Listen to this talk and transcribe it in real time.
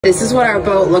This is what our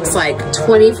boat looks like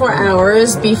 24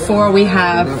 hours before we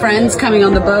have friends coming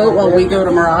on the boat while we go to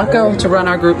Morocco to run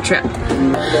our group trip.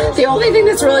 The only thing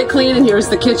that's really clean in here is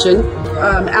the kitchen.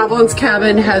 Avalon's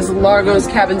cabin has Largo's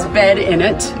cabin's bed in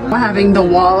it. We're having the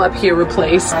wall up here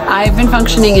replaced. I've been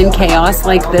functioning in chaos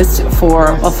like this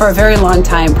for a very long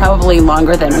time, probably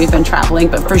longer than we've been traveling,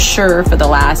 but for sure for the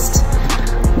last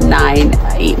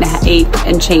 8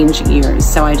 and change years.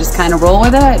 So I just kind of roll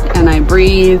with it and I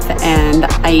breathe and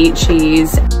I eat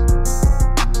cheese.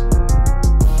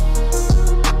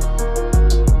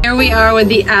 Here we are with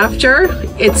the after.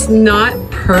 It's not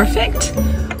perfect,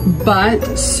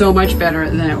 but so much better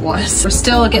than it was. We're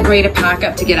still getting ready to pack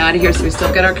up to get out of here, so we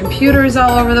still got our computers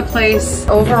all over the place.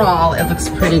 Overall, it looks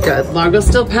pretty good. Largo's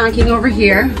still packing over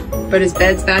here, but his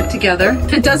bed's back together.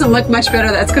 It doesn't look much better,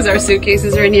 that's because our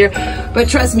suitcases are in here. But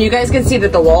trust me, you guys can see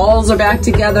that the walls are back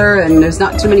together and there's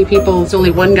not too many people. There's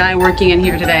only one guy working in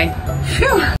here today. Phew.